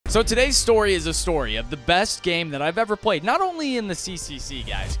So today's story is a story of the best game that I've ever played, not only in the CCC,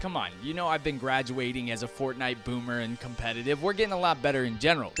 guys. Come on, you know I've been graduating as a Fortnite boomer and competitive. We're getting a lot better in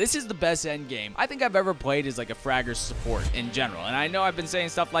general. This is the best end game I think I've ever played as like a fragger support in general. And I know I've been saying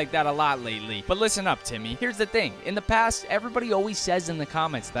stuff like that a lot lately, but listen up, Timmy. Here's the thing. In the past, everybody always says in the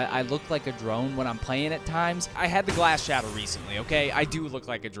comments that I look like a drone when I'm playing at times. I had the glass shadow recently, okay? I do look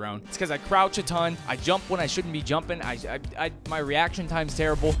like a drone. It's because I crouch a ton. I jump when I shouldn't be jumping. My reaction time's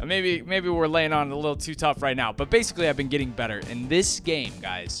terrible. Maybe we're laying on it a little too tough right now, but basically I've been getting better in this game,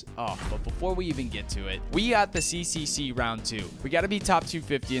 guys. Oh, but before we even get to it, we got the CCC round 2. We got to be top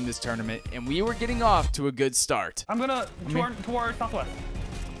 250 in this tournament, and we were getting off to a good start. I'm gonna to our southwest.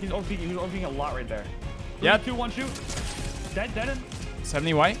 He's overpeaking a lot right there. Yep. 2, 1, shoot. Dead.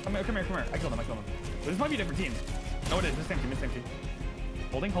 70 white. Come here. I killed him. But this might be a different team. No, it is. This same team.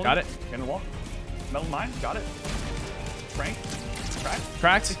 Holding. Got it. Get in the wall. Metal mine. Got it. Frank.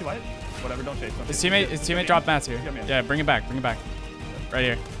 Cracked. 60 light. Whatever. Don't chase. His teammate dropped mats here. Yeah, bring it back. Right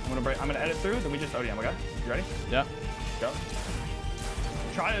here. I'm gonna edit through. Then we just ODM. Okay. You ready? Yeah. Go.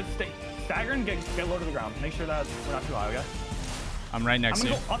 Try to stagger and get low to the ground. Make sure that we're not too high. Okay. I'm right next to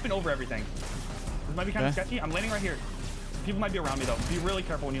you. I'm gonna go up and over everything. This might be kind of sketchy. I'm landing right here. People might be around me though. Be really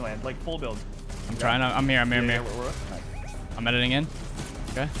careful when you land. Like full build. I'm trying. I'm here. Nice. I'm editing in.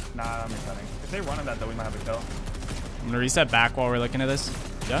 Okay. Nah, I'm resetting. If they run on that though, we might have a kill. I'm gonna reset back while we're looking at this.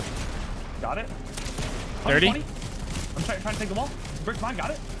 Yeah. Got it. 30. I'm trying to take the wall. Brick mine.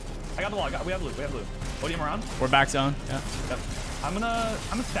 Got it. I got the wall. We have loot. ODM around. We're back zone. Yeah. Yep. I'm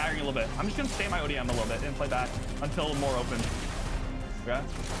staggering a little bit. I'm just gonna stay in my ODM a little bit and play back until more open. Okay.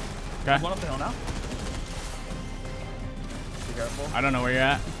 Okay. I'm going up the hill now. Be careful. I don't know where you're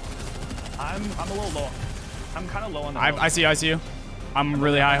at. I'm a little low. I'm kind of low on the hill. I see you. I'm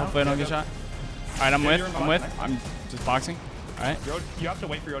really high. Hopefully I don't get shot. All right, I'm with. I'm just boxing. All right. You have to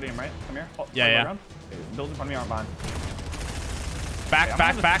wait for your ODM, right? Come here. Oh, yeah. Builds in front of me aren't mine.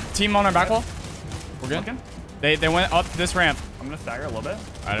 Back. Team on our back wall. We're good. Looking. They went up this ramp. I'm gonna stagger a little bit. All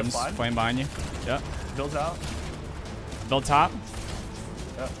right, I'm just playing behind you. Yep. Builds out. Build top.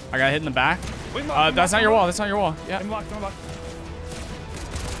 Yep. I got hit in the back. Wait, that's not your wall. Yeah. In box.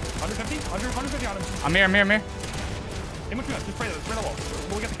 150 on him. I'm here. In between us. Just spray the wall.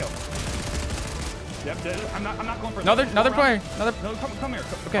 We'll get the kill. Yep. I'm not going for another player. No, come here.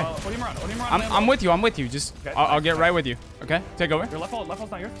 Okay. ODM around. I'm with you. Just okay. I'll get right with you. Okay. Take over. Your left wall's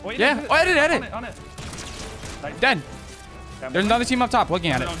not yours. Wait, yeah. Edit. On it. Nice. Dead. Yeah, there's another team up top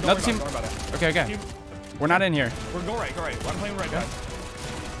looking at it. Another team. Don't worry about it. Okay. We're not in here. Go right. I'm playing right back.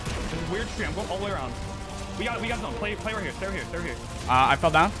 This is weird stream. I'm going all the way around. We got zone. Play right here. Stay here. I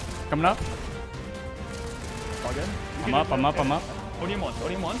fell down. Coming up. All good. I'm up. ODM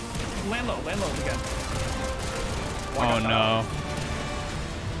one. Land low again. Oh no.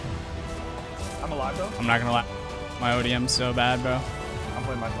 I'm alive though. I'm not gonna lie. My ODM's so bad, bro. I'm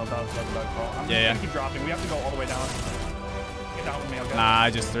playing myself out. So that's call. I'm just gonna keep dropping. We have to go all the way down. Get down with me, okay? Nah,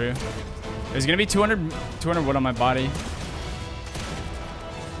 I just threw. There's gonna be 200 wood on my body.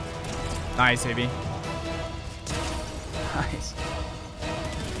 Nice, AB. Nice.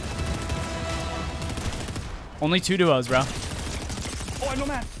 Only 2 duos, bro. Oh, I know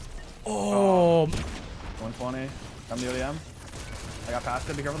Matt. Oh. 120. Come the ODM. I got past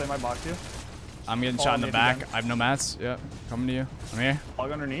it. Be careful, they might box you. I'm getting shot in the back. I have no mats. Yep. Coming to you. I'm here.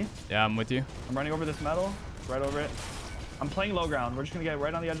 Hog underneath. Yeah, I'm with you. I'm running over this metal. Right over it. I'm playing low ground. We're just gonna get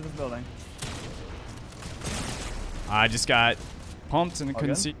right on the edge of this building. I just got pumped and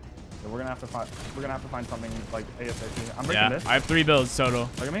couldn't see. Yeah, we're gonna have to find something like ASAP. I'm breaking this. I have 3 builds total.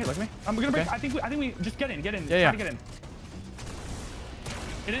 Look at me. I'm gonna break. I think we just get in. Yeah. Try to get in.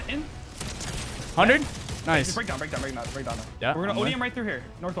 Get in. 100. Nice. Just break down. Yeah. We're gonna ODM right through here,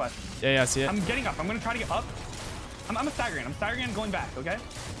 northwest. Yeah, I see it. I'm getting up. I'm gonna try to get up. I'm staggering. And going back. Okay.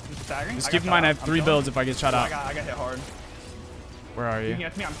 Just staggering. Just keep in mind I have 3 builds if I get shot out. I got hit hard. Where are you? You can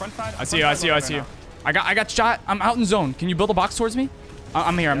get to me. I'm front side. I see you. I got shot. I'm out in zone. Can you build a box towards me?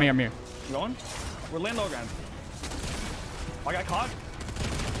 I'm here. You going? We're laying low ground. I got caught.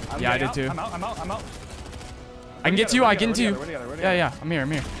 Yeah, I did too. I'm out. I can get to you. Yeah. I'm here.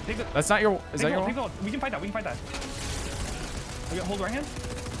 That's not your. Is that your wall? We can fight that. We got hold right hand.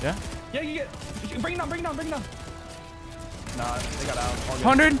 Yeah. Yeah, you get. Bring it down. Nah, they got out.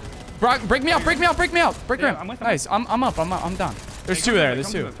 100. Break me out. Break Yeah, him. Nice. I'm up. I'm down. There's 2 there.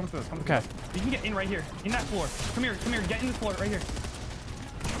 There's 2. Come to us. Okay. You can get in right here. In that floor. Come here. Get in this floor right here.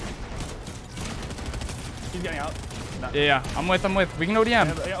 He's getting out. Nah. Yeah. I'm with. We can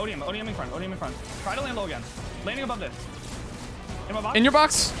ODM. Yeah, ODM in front. Try to land low again. Landing above this. In my box. In your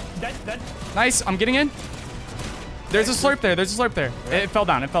box. Dead. Nice. I'm getting in. There's a slurp there. There's a slurp there. It fell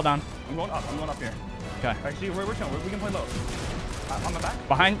down. It fell down. I'm going up. I'm going up here. Okay. Actually, we're chilling. We can play low. On the back.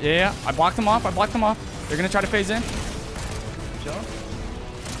 Behind. Yeah. I blocked them off. I blocked them off. They're gonna try to phase in. Chill.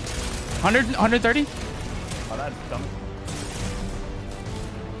 130. Oh, that's dumb.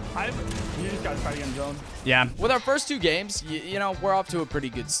 You just gotta try to get in zone. Yeah. With our first 2 games, you know, we're off to a pretty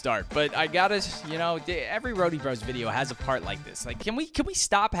good start. But I gotta, you know, every Rodey Bros video has a part like this. Like, can we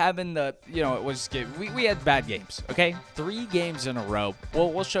stop having the, you know, we had bad games, okay? 3 games in a row.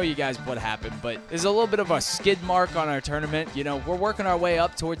 We'll show you guys what happened. But there's a little bit of a skid mark on our tournament. You know, we're working our way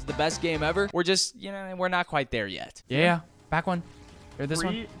up towards the best game ever. We're just, you know, we're not quite there yet. Yeah. Back one. Here, this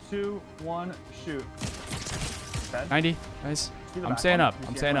 3, 2, 1, shoot. Dead. 90. Nice. I'm staying up.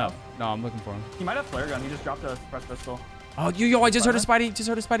 I'm staying up. No, I'm looking for him. He might have flare gun. He just dropped a suppressed pistol. Oh, yo, I just heard a Spidey. Just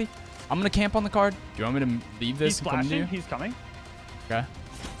heard a Spidey. I'm going to camp on the card. Do you want me to leave this and come to you? He's coming. Okay.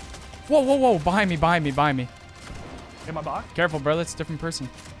 Whoa. Behind me. In my box. Careful, bro. That's a different person.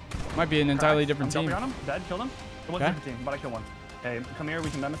 Might be an entirely different team. On him. Dead. Killed him. It was a different team, but I killed one. Hey, come here. We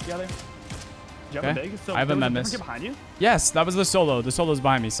can mend this together. Do you have a big? So I have a Memphis. Behind you? Yes, that was the solo. The solo's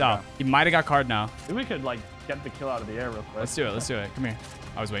behind me. Sal. Yeah. He might have got card now. Maybe we could, like, get the kill out of the air real quick. Let's do it. Let's do it. Come here.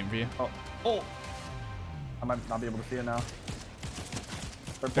 I was waiting for you. Oh. I might not be able to see it now.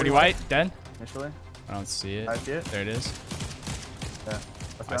 30 white. Dead. Initially. I don't see it. I see it. There it is. Yeah.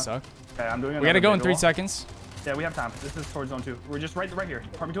 I suck. Okay, I'm doing it. We gotta go in 3 seconds. Yeah, we have time. This is towards zone 2. We're just right here.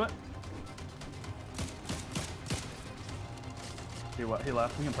 Part me to it. See what? He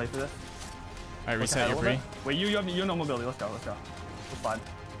left. We can play for this. All right, reset your pre. Wait, you have no mobility. Let's go. We'll slide.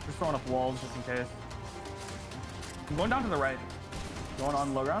 Just throwing up walls just in case. I'm going down to the right. Going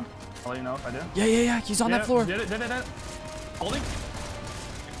on low ground. I'll let you know if I do. Yeah. He's on that floor. Did it. Holding.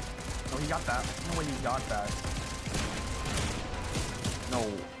 Oh, he got that. No way he got that. No.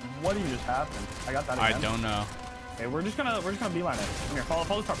 What even just happened? I got that again. I don't know. Okay, we're just gonna beeline it. Come here. Follow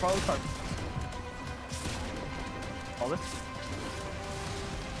the start. Follow this.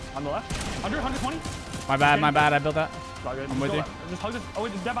 On the left. 120. My bad. I built that. Good. I'm with you. Just hug this. Oh,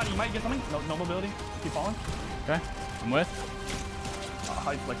 wait, dead body. You might get something. No mobility. Keep falling. Okay. I'm with.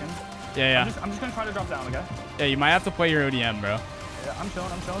 Height flicking. Yeah. I'm just gonna try to drop down, okay? Yeah, you might have to play your ODM, bro. Yeah, I'm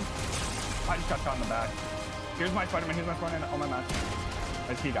chilling. I just got shot in the back. Here's my Spider-Man. Oh, my match.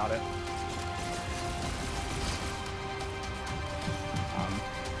 He got it.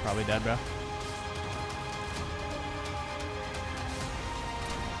 Probably dead, bro.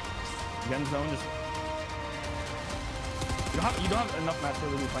 Get in zone. Just you don't have enough mats to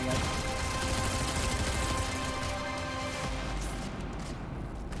really be playing it.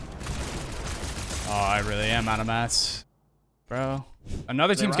 Oh, I really am out of mats, bro.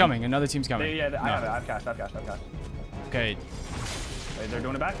 Another team's coming. I have cash. Wait, Okay. they're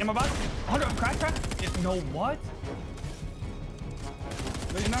doing it back. In my box. 100. Crack. No, what?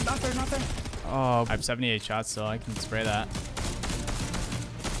 Wait, not there. Oh, I have 78 shots, so I can spray that.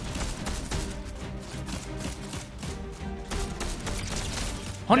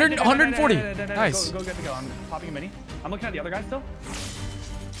 Dead. 140. Nice. Go get the kill. I'm popping a mini. I'm looking at the other guy still.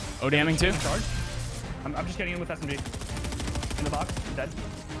 ODMing too. I'm just getting in with SMG. In the box. Dead.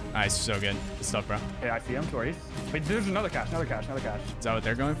 Nice. So good. Good stuff, bro. Yeah, I see him. Tories. Wait, there's another cache. Is that what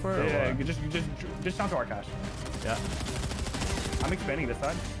they're going for? Yeah. Just down to our cache. Yeah. I'm expanding this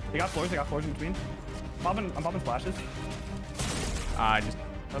side. They got floors in between. I'm popping splashes.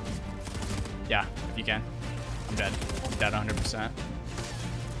 Yeah, if you can. I'm dead. 100%.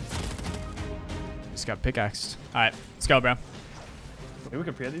 Just got pickaxed. All right, let's go, bro. Maybe we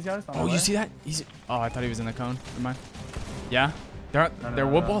could pre these guys. Oh, you see that? Oh, I thought he was in the cone. Never mind. Yeah. They're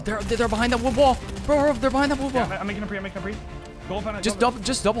wood wall. They're behind that wood wall. Bro, they're behind that wood wall. Yeah, I'm making a pre.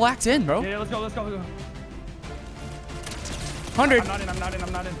 Just double act in, bro. Yeah, let's go. 100. I'm not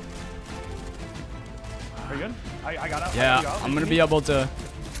in. Are you good? I got out. Yeah, I'm gonna be able to.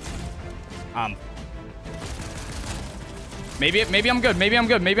 Maybe I'm good.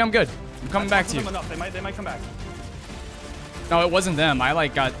 I'm coming back to you. They might come back. No, it wasn't them. I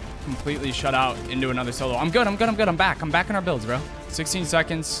like got completely shut out into another solo. I'm good. I'm back. I'm back in our builds, bro. 16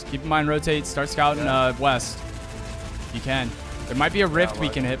 seconds. Keep in mind, rotate. Start scouting west. You can. There might be a rift we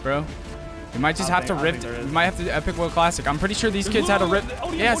can hit, bro. We might just have to rift. We might have to Epic World Classic. I'm pretty sure these kids had a rift.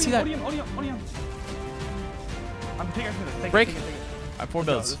 Yeah, see that? Break. I have 4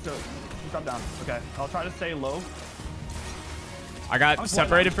 builds. Just drop down. Okay. I'll try to stay low. I got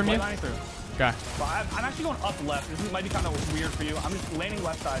separated from you. Okay. I'm actually going up left. This might be kind of weird for you. I'm just landing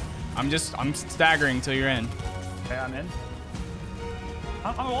left side. I'm staggering until you're in. Okay, I'm in.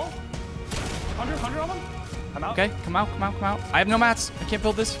 I'm a wall. 100 of them. I'm out. Okay, come out. I have no mats. I can't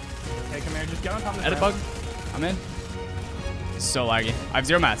build this. Okay, come here. Just get on top of the Edit bug. I'm in. It's so laggy. I have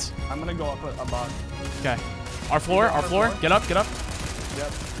 0 mats. I'm gonna go up a box. Okay. Our floor. Get up. Yep.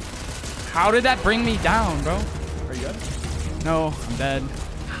 How did that bring me down, bro? Are you good? No, I'm dead.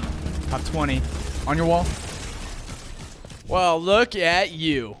 Top 20. On your wall. Well, look at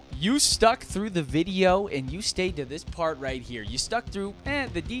you. You stuck through the video and you stayed to this part right here. You stuck through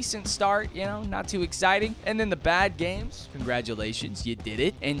the decent start, you know, not too exciting. And then the bad games. Congratulations, you did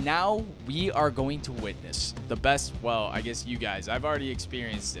it. And now we are going to witness the best, well, I guess you guys. I've already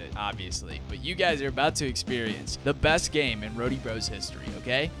experienced it, obviously. But you guys are about to experience the best game in Rodey Bros history,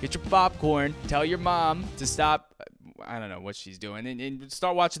 okay? Get your popcorn. Tell your mom to stop. I don't know what she's doing. And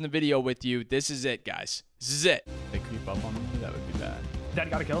start watching the video with you. This is it, guys. This is it. They creep up on me. That would be bad. Dad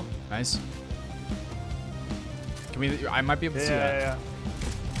got a kill. Nice. Can we? I might be able to see that. Yeah.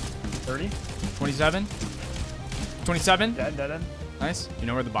 30. 27. 27. Dead. Nice. You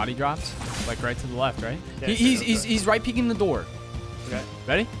know where the body drops? Like right to the left, right? Yeah, he's right peeking the door. Okay.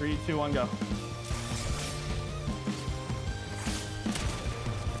 Ready? 3, 2, 1, go.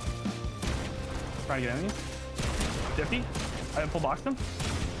 Trying to get enemies. 50. I full boxed him.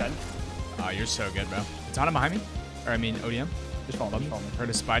 Dead. Oh, you're so good, bro. It's on him behind me. Or I mean, ODM. Just follow me. Heard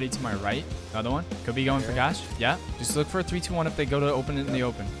a Spidey to my right. Another one. Could be going for Gosh. Yeah. Just look for a 3, 2, 1 if they go to open it in the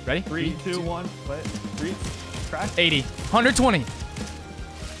open. Ready? 3, 2, 1. Split. 3. Crack. 80. 120.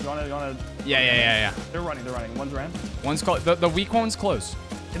 You wanna? Yeah. They're running. One's ran. One's close. The weak one's close.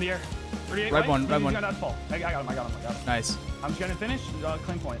 In the air. 38. Red one. I got him. Nice. I'm just gonna finish.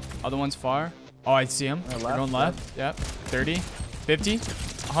 Clean point. Other one's far. Oh, I see him. They're going left. Yep. 30. 50.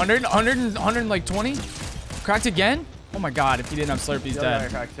 100. 100 like 20. Cracked again? Oh my god, if he didn't have slurp, he's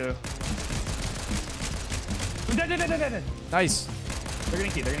dead. Cracked too. Dead. Nice. They're gonna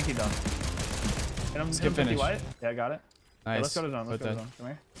keep though. And I'm Skip finish. White. Yeah, I got it. Nice. Okay, let's go to zone. Come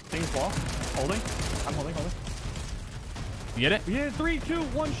here. Things ball. Holding. I'm holding. You get it? Yeah, 3, 2,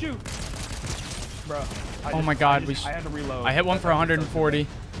 1, shoot. Bro. Oh my god, I had to reload. I hit one for 140.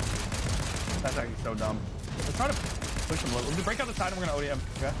 That's actually so dumb. Let's try to push them a little. We'll break out the side and we're gonna ODM.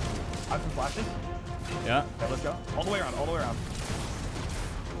 Okay? I have some flashes. Yeah. Okay, let's go. All the way around.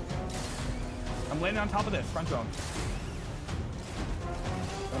 I'm landing on top of this. Front zone.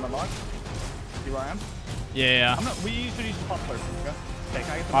 In my box. See where I am? Yeah. We should use the pop first. Okay? Okay,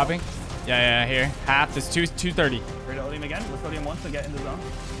 can I get the popping? Yeah, here. Half. This 230. Ready to ODM again? Let's ODM once to get in the zone.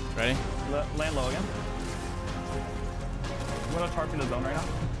 Ready? Land low again. I'm gonna tarp in the zone right now.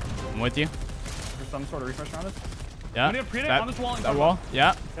 I'm with you. There's some sort of refresh around us. Yeah. I'm gonna pre it on this wall. That wall?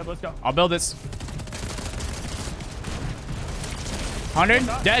 Yeah. Yep, let's go. I'll build this. 100.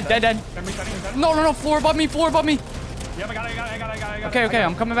 Dead. No. Floor above me. Yep, I got it. Okay,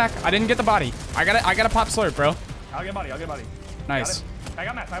 I'm coming back. I didn't get the body. I gotta pop slurp, bro. I'll get body. Nice. I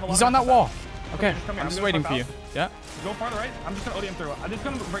got mats. He's on that wall. Okay, I'm I'm just waiting for you. Yeah. Go farther right. I'm just gonna ODM through. I'm just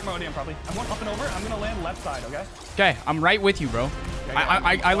gonna break my ODM probably. I'm going up and over. I'm gonna land left side, okay? Okay, I'm right with you, bro. Okay,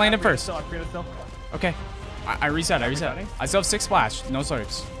 I landed first. Still. Okay. I reset. I still have 6 splash. No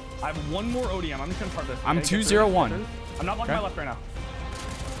slurps. I have one more ODM. I'm just gonna part this. I'm 201. I'm not blocking my left right now.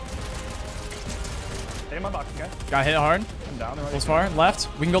 Stay in my box, okay? Got hit hard. I'm down. Close far. Left.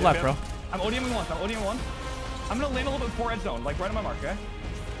 We can go left, bro. I'm ODMing once. I'm gonna land a little bit before edge zone, like right on my mark, okay?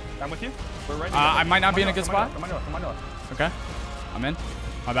 I'm with you. We're right. I might not be in a good spot. Come on north. Okay. I'm in.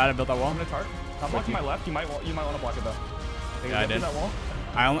 My bad. I built that wall. I'm gonna tart. I'm blocking my left. You might want to block it though. Yeah, I did. That wall.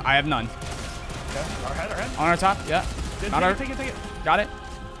 I have none. Okay. Our head. On our top. Yeah. Take it. Got it.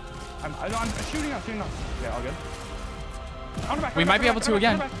 I'm shooting out. Yeah, all good. We might be able to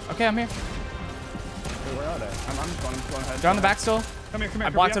again. Okay, I'm here. Wait, where are they? I'm just going ahead. They're on the back still. Come here. I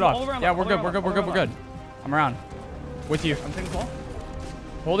blocked it off. Yeah, we're good. I'm around. With you. I'm taking the ball.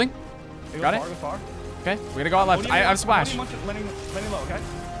 Holding. Got it. Far. Okay, we gotta go out left. I have splash. Landing low, okay?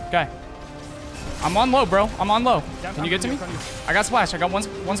 Okay. I'm on low, bro. I'm on low. Can you get to me? I got splash. I got one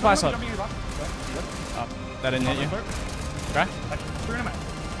splash left. Oh, that didn't hit you. Okay.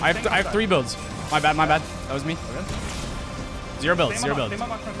 I have 3 builds. My bad. That was me. 0 builds.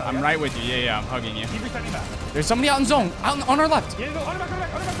 I'm right with you. Yeah, I'm hugging you. There's somebody out in zone. Out on our left. Yeah, go on the back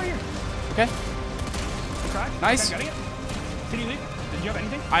right here. Okay. Nice. Did you leave? Did you have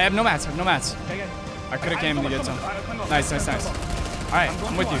anything? I have no mats. Okay. I could have came to get some. Nice. All right,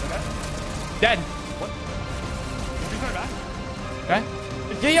 I'm with you. Dead. Okay.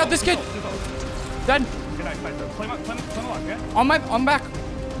 Yeah, this kid. Dead. I'm back.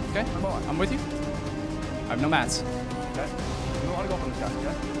 Okay. I'm with you. I have no mats. Okay. You want to go from this guy,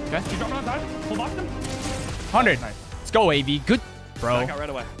 okay? Okay. You drop him on side. Full box him. 100. Let's go, AV. Good bro. Back out right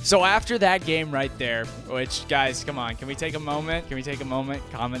away. So after that game right there, which, guys, come on. Can we take a moment? Can we take a moment?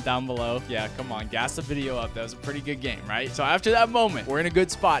 Comment down below. Yeah, come on. Gas the video up. That was a pretty good game, right? So after that moment, we're in a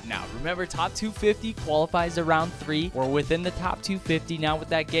good spot now. Remember, top 250 qualifies to round 3. We're within the top 250 now with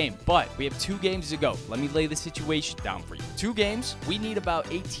that game. But we have 2 games to go. Let me lay the situation down for you. 2 games. We need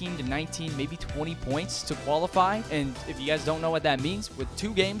about 18 to 19, maybe 20 points to qualify. And if you guys don't know what that means, with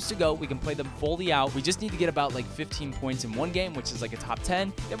 2 games to go, we can play them fully out. We just need to get about like 15 points in one game, which is like a top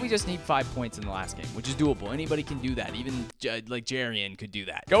 10. Then we just need 5 points in the last game, which is doable. Anybody can do that. Even like Jarian could do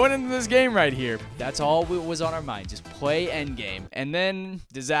that. Going into this game right here, that's all was on our mind. Just play end game, and then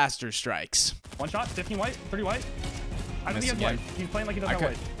disaster strikes. One shot, 15 white, 30 white. I think he has white. He's playing like he doesn't have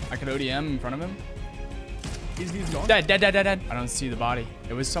white. I could ODM in front of him. He's going. Dead. I don't see the body.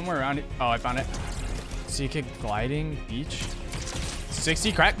 It was somewhere around it. Oh, I found it. Sea kick gliding, beach.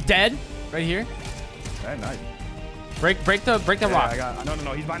 60, crack, dead. Right here. Very nice. Break the rock. I got.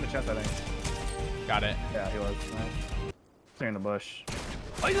 No. He's behind the chest, I think. Got it. Yeah, he was. Nice. Stay in the bush.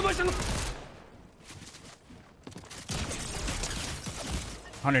 Oh, he's in the bush.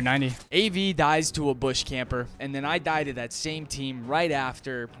 190. AV dies to a bush camper, and then I die to that same team right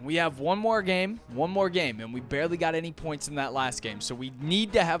after. We have one more game, and we barely got any points in that last game. So we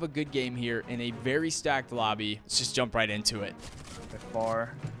need to have a good game here in a very stacked lobby. Let's just jump right into it.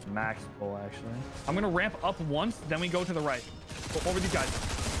 Far max pull, actually. I'm gonna ramp up once, then we go to the right. Over these guys.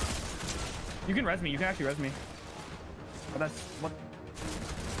 You can res me. You can actually res me. But that's what.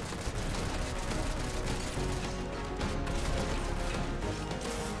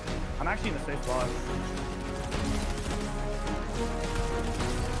 I'm actually in a safe spot.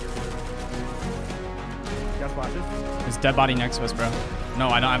 You got splashes? There's dead body next to us, bro. No,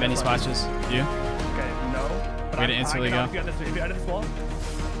 I don't have any splashes. You? Okay, no. But Way to instantly go. If you had this wall.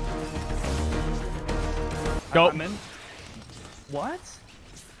 Go. I'm in. What?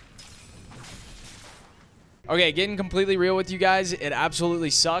 Okay, getting completely real with you guys, it absolutely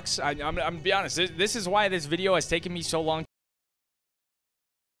sucks. I'm be honest. This is why this video has taken me so long